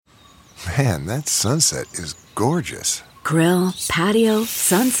Man, that sunset is gorgeous. Grill, patio,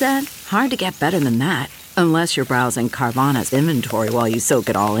 sunset. Hard to get better than that. Unless you're browsing Carvana's inventory while you soak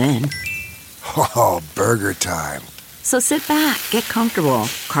it all in. Oh, burger time. So sit back, get comfortable.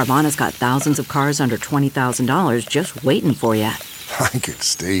 Carvana's got thousands of cars under $20,000 just waiting for you. I could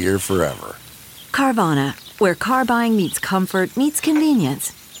stay here forever. Carvana, where car buying meets comfort meets convenience.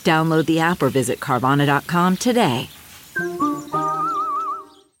 Download the app or visit Carvana.com today.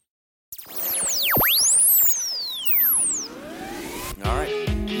 All right,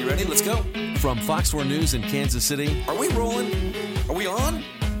 you ready? Let's go. From Fox 4 News in Kansas City, Are we rolling? Are we on?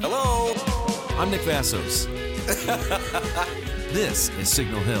 Hello? I'm Nick Vassos. This is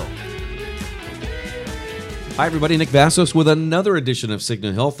Signal Hill. Hi, everybody. Nick Vassos with another edition of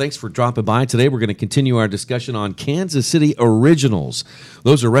Signal Hill. Thanks for dropping by. Today, we're going to continue our discussion on Kansas City Originals.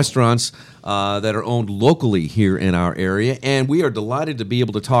 Those are restaurants that are owned locally here in our area, and we are delighted to be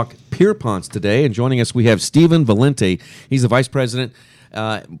able to talk Pierpont today. And joining us, we have Stephen Valente. He's the Vice President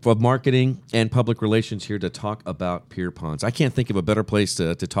of Marketing and Public Relations here to talk about Pierpont. I can't think of a better place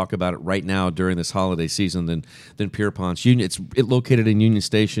to talk about it right now during this holiday season than Pierpont. It's located in Union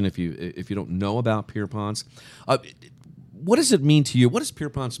Station. If you don't know about Pierpont, what does it mean to you? What does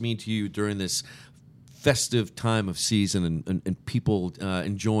Pierpont mean to you during this festive time of season and people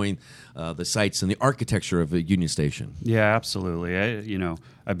enjoying the sights and the architecture of Union Station? Yeah, absolutely.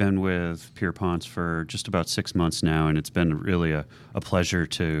 I've been with Pierpont for just about 6 months now, and it's been really a pleasure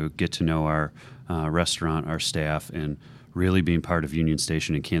to get to know our restaurant, our staff, and really being part of Union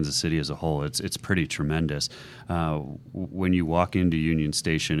Station and Kansas City as a whole. It's pretty tremendous. When you walk into Union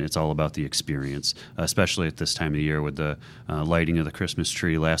Station, it's all about the experience, especially at this time of year with the lighting of the Christmas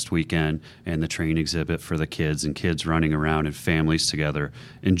tree last weekend and the train exhibit for the kids and kids running around and families together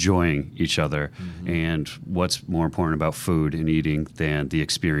enjoying each other. Mm-hmm. And what's more important about food and eating than the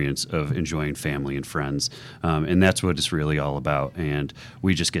experience of enjoying family and friends? And that's what it's really all about. And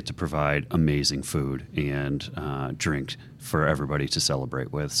we just get to provide amazing food and drink for everybody to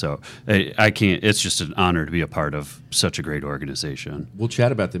celebrate with. So it's just an honor to be a part of such a great organization. We'll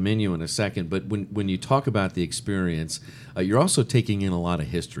chat about the menu in a second, but when you talk about the experience, you're also taking in a lot of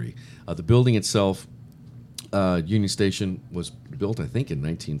history. The building itself, Union Station, was built, I think, in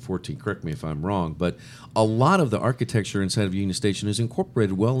 1914. Correct me if I'm wrong, but a lot of the architecture inside of Union Station is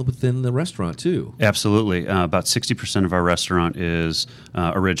incorporated well within the restaurant, too. Absolutely. About 60% of our restaurant is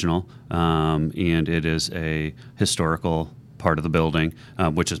original, and it is a historical part of the building,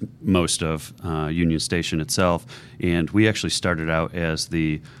 which is most of Union Station itself. And we actually started out as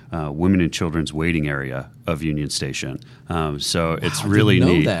the women and children's waiting area of Union Station. So it's really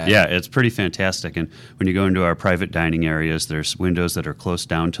neat. That. Yeah, it's pretty fantastic. And when you go into our private dining areas, there's windows that are close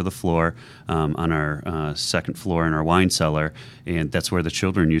down to the floor on our second floor in our wine cellar. And that's where the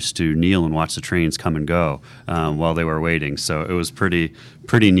children used to kneel and watch the trains come and go while they were waiting. So it was pretty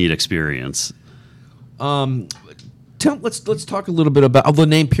neat experience. Let's talk a little bit about the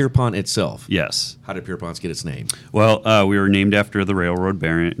name Pierpont itself. Yes. How did Pierpont get its name? Well, we were named after the railroad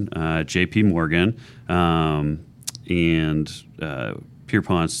baron, J.P. Morgan, and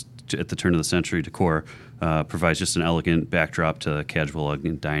Pierpont's, at the turn of the century, decor provides just an elegant backdrop to casual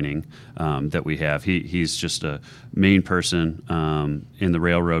elegant dining that we have. He's just a main person in the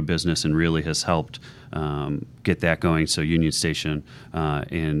railroad business and really has helped get that going. So Union Station,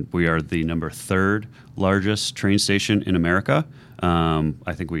 and we are the number 3rd largest train station in America.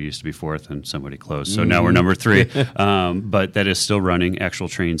 I think we used to be 4th and somebody closed, so now we're number 3. But that is still running actual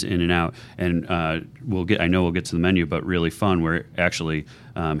trains in and out. And I know we'll get to the menu, but really fun. We're actually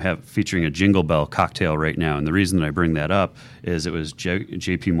featuring a Jingle Bell cocktail right now. And the reason that I bring that up is it was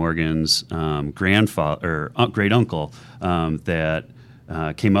J.P. Morgan's grandfather or great uncle that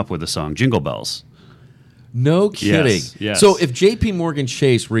came up with the song Jingle Bells. No kidding. Yes. So if J.P. Morgan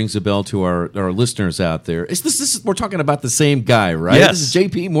Chase rings a bell to our listeners out there, we're talking about the same guy, right? Yes. This is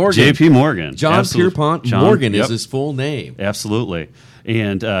J.P. Morgan. J.P. Morgan. John Absolutely. Pierpont Morgan is his full name. Absolutely.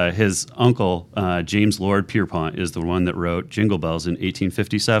 And his uncle, James Lord Pierpont, is the one that wrote Jingle Bells in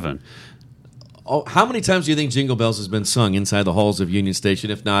 1857. Oh, how many times do you think Jingle Bells has been sung inside the halls of Union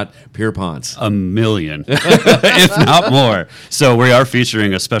Station, if not Pierpont's? A million, if not more. So we are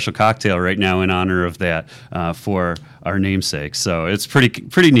featuring a special cocktail right now in honor of that for our namesake. So it's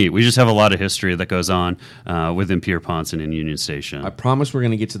pretty neat. We just have a lot of history that goes on within Pierpont and in Union Station. I promise we're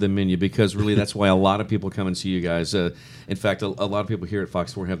going to get to the menu because really that's why a lot of people come and see you guys. In fact, a lot of people here at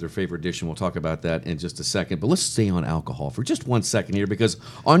Fox 4 have their favorite dish, and we'll talk about that in just a second. But let's stay on alcohol for just 1 second here, because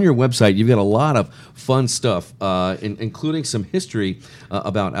on your website you've got a lot of fun stuff, including some history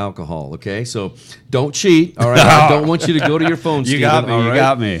about alcohol. Okay, so don't cheat. All right, I don't want you to go to your phone. You Steven, got me. all You right?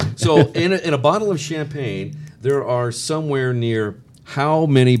 got me. So in a bottle of champagne, there are somewhere near how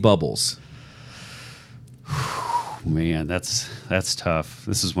many bubbles? Man, that's tough.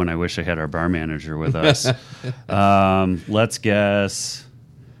 This is when I wish I had our bar manager with us. Let's guess.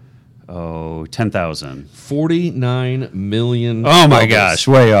 10,000. 49 million. Oh my bubbles. gosh,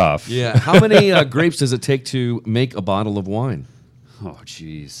 way off. Yeah. How many grapes does it take to make a bottle of wine? Oh,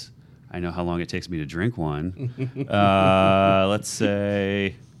 geez. I know how long it takes me to drink one. Let's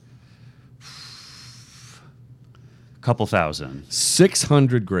say a couple thousand.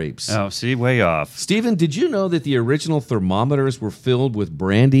 600 grapes. Oh, see, way off. Stephen, did you know that the original thermometers were filled with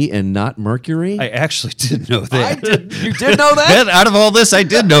brandy and not mercury? I actually did know that. You did know that? Out of all this, I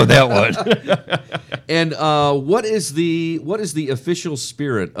did know that one. And what is the official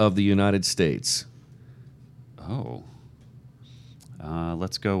spirit of the United States? Oh.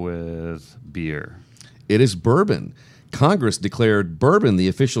 Let's go with beer. It is bourbon. Congress declared bourbon the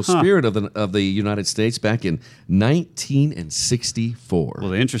official spirit of the United States back in 1964. Well,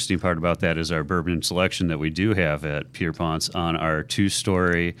 the interesting part about that is our bourbon selection that we do have at Pierpont's on our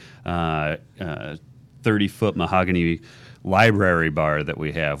 2-story, 30-foot mahogany library bar that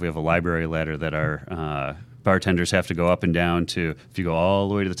we have. We have a library ladder that our bartenders have to go up and down to. If you go all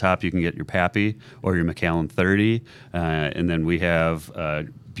the way to the top, you can get your Pappy or your Macallan 30. And then we have a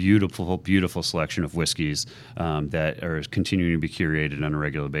beautiful selection of whiskeys that are continuing to be curated on a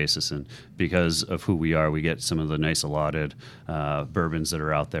regular basis. And because of who we are, we get some of the nice allotted bourbons that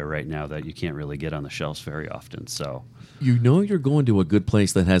are out there right now that you can't really get on the shelves very often. So You know you're going to a good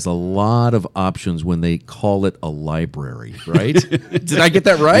place that has a lot of options when they call it a library, right? Did I get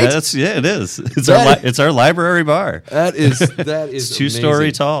that right? Yeah, it is. It's our library bar. That is It's 2-story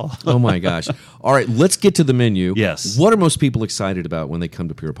amazing. tall. Oh my gosh! All right, let's get to the menu. Yes. What are most people excited about when they come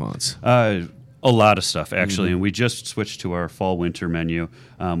to Pierpont's? A lot of stuff, actually, and we just switched to our fall-winter menu.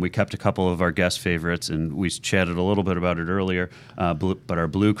 We kept a couple of our guest favorites, and we chatted a little bit about it earlier, but our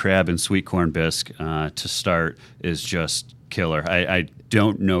blue crab and sweet corn bisque to start is just killer. I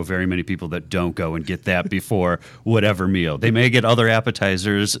don't know very many people that don't go and get that before whatever meal. They may get other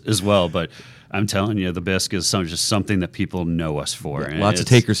appetizers as well, but I'm telling you, the bisque is just something that people know us for. And Lots of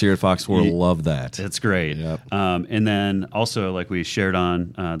takers here at Fox 4 love that. It's great. Yep. And then also, like we shared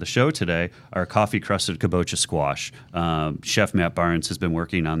on the show today, our coffee-crusted kabocha squash. Chef Matt Barnes has been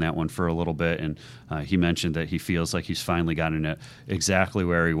working on that one for a little bit, and he mentioned that he feels like he's finally gotten it exactly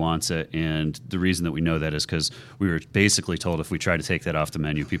where he wants it. And the reason that we know that is because we were basically told if we tried to take that off the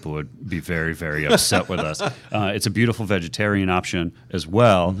menu, people would be very, very upset with us. It's a beautiful vegetarian option as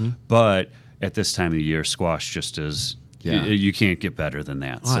well, but at this time of the year, squash just is. Yeah. You can't get better than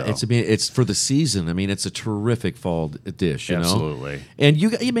that. So. It's for the season. I mean, it's a terrific fall dish. You know? Absolutely. And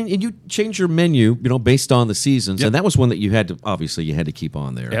you change your menu, based on the seasons, and that was one that you had to keep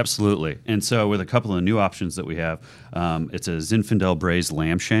on there. Absolutely. And so with a couple of new options that we have, it's a Zinfandel braised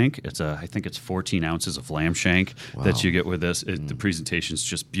lamb shank. I think it's 14 ounces of lamb shank that you get with this. The presentation is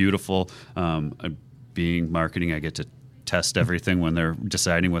just beautiful. Being marketing, I get to test everything when they're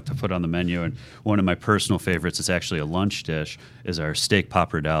deciding what to put on the menu. And one of my personal favorites, it's actually a lunch dish, is our steak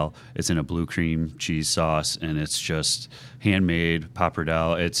pappardelle. It's in a blue cream cheese sauce, and it's just handmade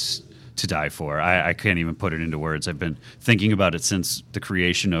pappardelle. It's to die for. I can't even put it into words. I've been thinking about it since the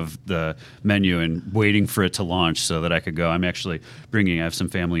creation of the menu and waiting for it to launch so that I could go. I have some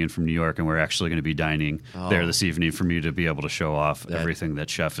family in from New York, and we're actually going to be dining there this evening for me to be able to show off everything that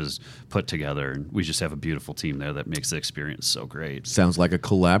Chef has put together. And we just have a beautiful team there that makes the experience so great. Sounds like a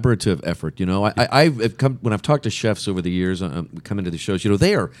collaborative effort. When I've talked to chefs over the years, coming to the shows,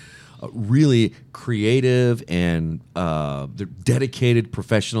 they are really creative and they're dedicated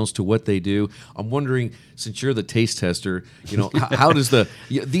professionals to what they do. I'm wondering, since you're the taste tester, how does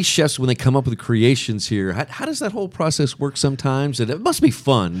these chefs, when they come up with creations here, how does that whole process work sometimes? And it must be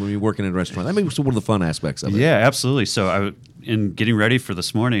fun when you're working in a restaurant. That may be one of the fun aspects of it. Yeah, absolutely. So in getting ready for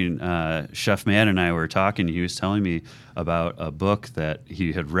this morning, Chef Matt and I were talking. He was telling me about a book that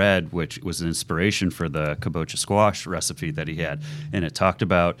he had read, which was an inspiration for the kabocha squash recipe that he had. And it talked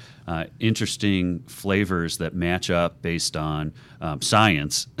about interesting flavors that match up based on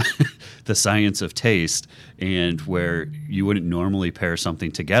science, the science of taste. and where you wouldn't normally pair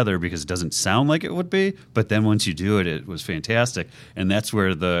something together because it doesn't sound like it would be, but then once you do it, it was fantastic. And that's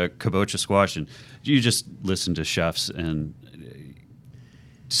where the kabocha squash, and you just listen to chefs and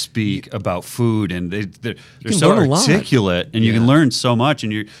speak about food, and they're so articulate, and you can learn so much,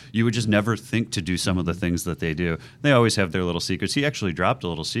 and you would just never think to do some of the things that they do. They always have their little secrets. He actually dropped a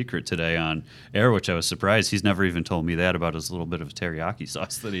little secret today on air, which I was surprised. He's never even told me that about his little bit of teriyaki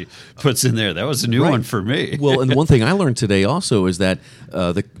sauce that he puts in there. That was a new one for me. Well, and the one thing I learned today also is that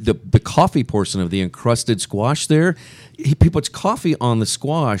the coffee portion of the encrusted squash there, he puts coffee on the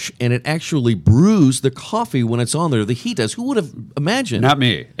squash, and it actually brews the coffee when it's on there. The heat does. Who would have imagined? Not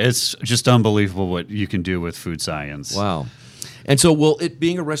me. It's just unbelievable what you can do with food science. Wow. And so, well, it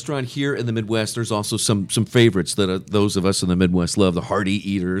being a restaurant here in the Midwest, there's also some favorites that those of us in the Midwest love, the hearty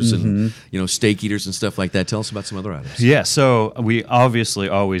eaters and steak eaters and stuff like that. Tell us about some other items. Yeah, so we obviously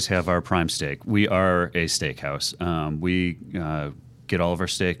always have our prime steak. We are a steakhouse. We get all of our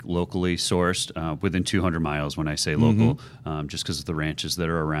steak locally sourced within 200 miles when I say local, just because of the ranches that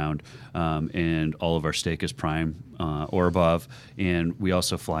are around. And all of our steak is prime or above. And we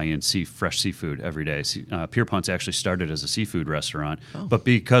also fly in fresh seafood every day. Pierpont's actually started as a seafood restaurant, but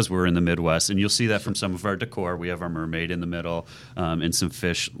because we're in the Midwest, and you'll see that from some of our decor, we have our mermaid in the middle and some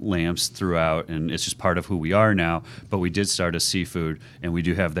fish lamps throughout, and it's just part of who we are now. But we did start as seafood, and we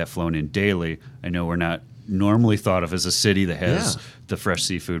do have that flown in daily. I know we're not normally thought of as a city that has the fresh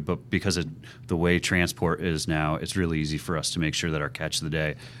seafood, but because of the way transport is now, it's really easy for us to make sure that our catch of the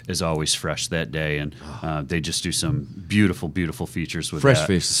day is always fresh that day, and they just do some beautiful, beautiful features with fresh that.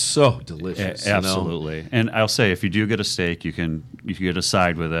 fish is so delicious. Absolutely. And I'll say, if you do get a steak, you can get a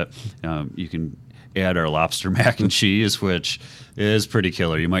side with it. You can add our lobster mac and cheese, which is pretty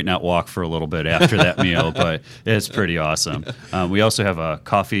killer. You might not walk for a little bit after that meal, but it's pretty awesome. We also have a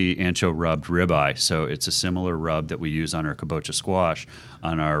coffee ancho rubbed ribeye, so it's a similar rub that we use on our kabocha squash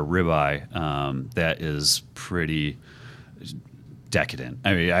on our ribeye. That is pretty decadent.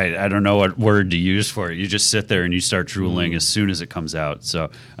 I mean, I don't know what word to use for it. You just sit there and you start drooling as soon as it comes out.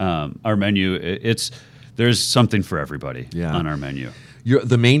 So our menu, there's something for everybody on our menu.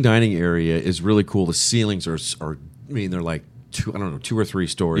 The main dining area is really cool. The ceilings are I mean, they're like 2 or 3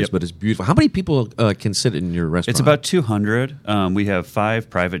 stories, but it's beautiful. How many people can sit in your restaurant? It's about 200. We have 5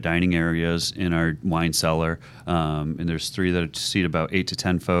 private dining areas in our wine cellar, and there's 3 that seat about 8 to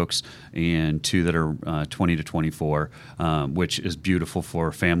 10 folks, and 2 that are 20 to 24, which is beautiful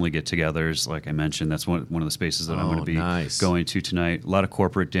for family get-togethers. Like I mentioned, that's one of the spaces that I'm going to be going to tonight. A lot of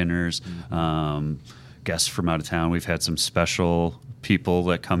corporate dinners, guests from out of town. We've had some special people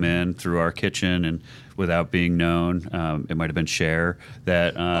that come in through our kitchen and without being known. It might have been Cher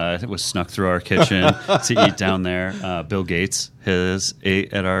that was snuck through our kitchen to eat down there. Bill Gates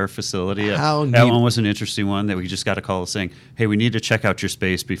ate at our facility. How that neat. one was an interesting one that we just got a call saying, hey, we need to check out your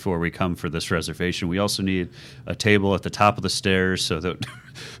space before we come for this reservation. We also need a table at the top of the stairs so that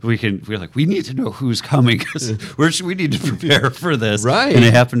we need to know who's coming because we need to prepare for this. Right. And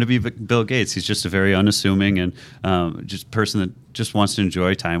it happened to be Bill Gates. He's just a very unassuming and just person that just wants to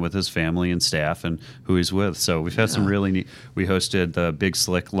enjoy time with his family and staff and who he's with. So we've had some really neat. We hosted the Big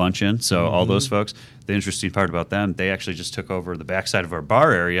Slick Luncheon. So all those folks, the interesting part about them, they actually just took over the backside of our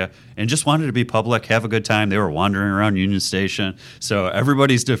bar area and just wanted to be public, have a good time. They were wandering around Union Station. So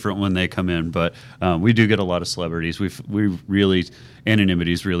everybody's different when they come in, but we do get a lot of celebrities. We really,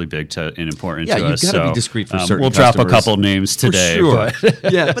 anonymity is really big and important to us. Yeah, you've got to be discreet for certain We'll customers. drop a couple names today. For sure.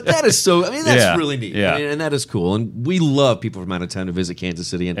 But But that is so, that's really neat. Yeah. And that is cool. And we love people from out of town to visit Kansas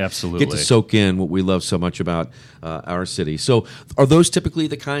City and Absolutely. get to soak in what we love so much about our city. So are those typically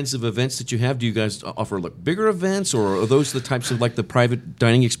the kinds of events that you have? Do you guys offer bigger events, or are those the types of the private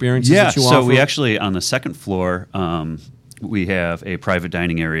dining experiences that you offer? So we actually, on the second floor, we have a private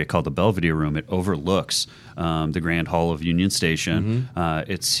dining area called the Belvedere Room. It overlooks the Grand Hall of Union Station.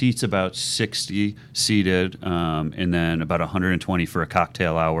 It seats about 60 seated, and then about 120 for a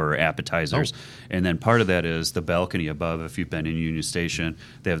cocktail hour or appetizers. And then part of that is the balcony above. If you've been in Union Station,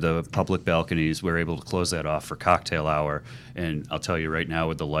 they have the public balconies. We're able to close that off for cocktail hour. And I'll tell you right now,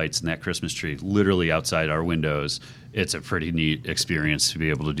 with the lights and that Christmas tree literally outside our windows, it's a pretty neat experience to be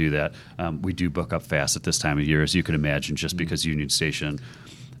able to do that. We do book up fast at this time of year, as you can imagine, just because Union Station,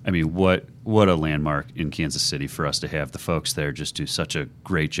 I mean, what what a landmark in Kansas City for us to have. The folks there just do such a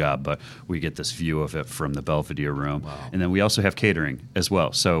great job, but we get this view of it from the Belvedere room. Wow. And then we also have catering as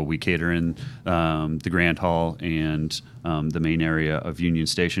well. So we cater in the Grand Hall and the main area of Union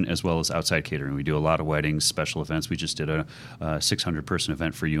Station, as well as outside catering. We do a lot of weddings, special events. We just did a 600-person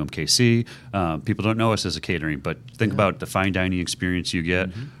event for UMKC. People don't know us as a catering, but think about the fine dining experience you get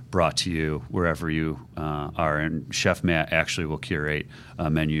brought to you wherever you are. And Chef Matt actually will curate a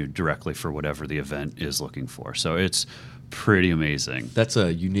menu directly for whatever the event is looking for. So it's pretty amazing. That's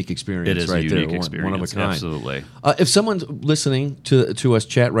a unique experience. It is right a unique there. experience. One of a kind. Absolutely. If someone's listening to us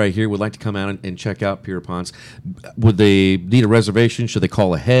chat right here would like to come out and check out Pierpont's, would they need a reservation? Should they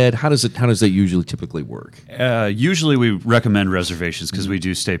call ahead? How does that usually typically work? Usually we recommend reservations because we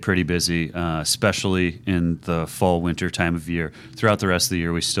do stay pretty busy, especially in the fall, winter time of year. Throughout the rest of the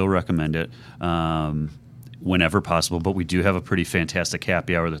year, we still recommend it. Whenever possible, but we do have a pretty fantastic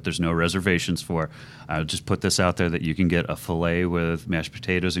happy hour that there's no reservations for. I'll just put this out there that you can get a filet with mashed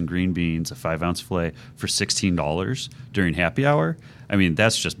potatoes and green beans, a 5-ounce filet for $16 during happy hour. I mean,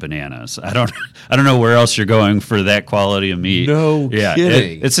 that's just bananas. I don't know where else you're going for that quality of meat. No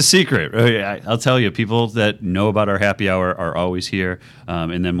kidding. It's a secret. I'll tell you, people that know about our happy hour are always here,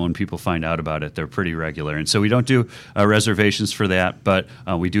 and then when people find out about it, they're pretty regular. And so we don't do reservations for that, but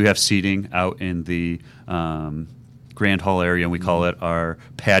we do have seating out in the Grand Hall area, and we call it our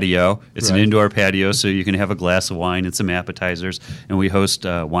patio. It's an indoor patio, so you can have a glass of wine and some appetizers. And we host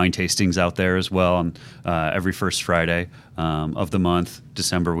wine tastings out there as well on every first Friday of the month.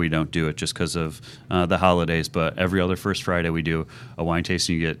 December, we don't do it just because of the holidays, but every other first Friday we do a wine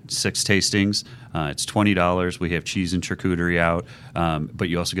tasting. You get 6 tastings. It's $20. We have cheese and charcuterie out, but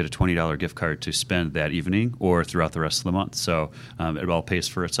you also get a $20 gift card to spend that evening or throughout the rest of the month. So it all pays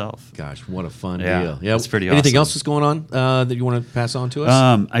for itself. Gosh, what a fun Yeah, deal. that's pretty Anything awesome. else that's going on that you want to pass on to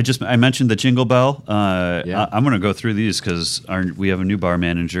us? I mentioned the Jingle Bell. Yeah. I'm going to go through these because we have a new bar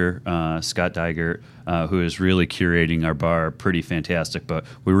manager, Scott Digert, who is really curating our bar pretty fantastic. But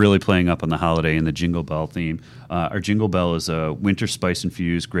we're really playing up on the holiday and the Jingle Bell theme. Our Jingle Bell is a winter spice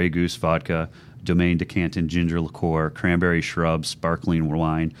infused Grey Goose vodka, Domaine decanted ginger liqueur, cranberry shrub, sparkling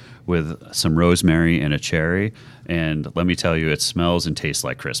wine with some rosemary and a cherry. And let me tell you, it smells and tastes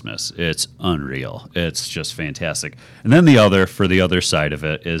like Christmas. It's unreal. It's just fantastic. And then the other side of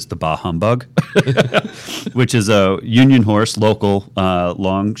it is the Bah Humbug, which is a Union Horse local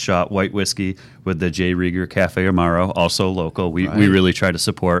long shot white whiskey with the J. Rieger Cafe Amaro, also local. We really try to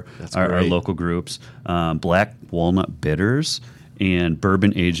support our local groups. Black walnut bitters and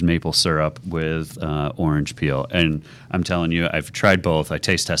bourbon-aged maple syrup with orange peel. And I'm telling you, I've tried both. I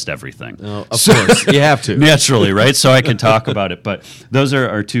taste test everything. Of course, you have to. Naturally, right? So I can talk about it. But those are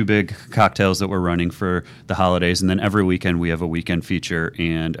our 2 big cocktails that we're running for the holidays. And then every weekend we have a weekend feature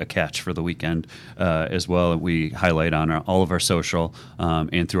and a catch for the weekend as well. We highlight on all of our social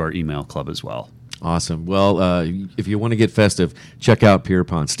and through our email club as well. Awesome. Well, if you want to get festive, check out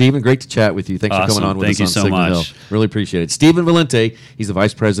Pierpont. Stephen, great to chat with you. Thanks for coming on with us on Signal Hill. Really appreciate it. Stephen Valente, he's the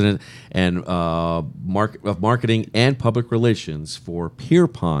Vice President and of Marketing and Public Relations for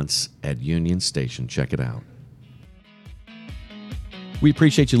Pierpont's at Union Station. Check it out. We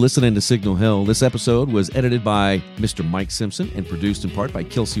appreciate you listening to Signal Hill. This episode was edited by Mr. Mike Simpson and produced in part by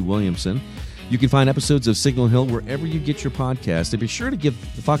Kelsey Williamson. You can find episodes of Signal Hill wherever you get your podcast. And be sure to give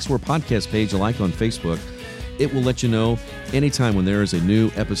the Fox 4 podcast page a like on Facebook. It will let you know anytime when there is a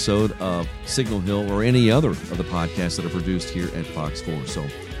new episode of Signal Hill or any other of the podcasts that are produced here at Fox 4. So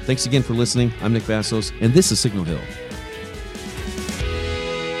thanks again for listening. I'm Nick Vassos, and this is Signal Hill.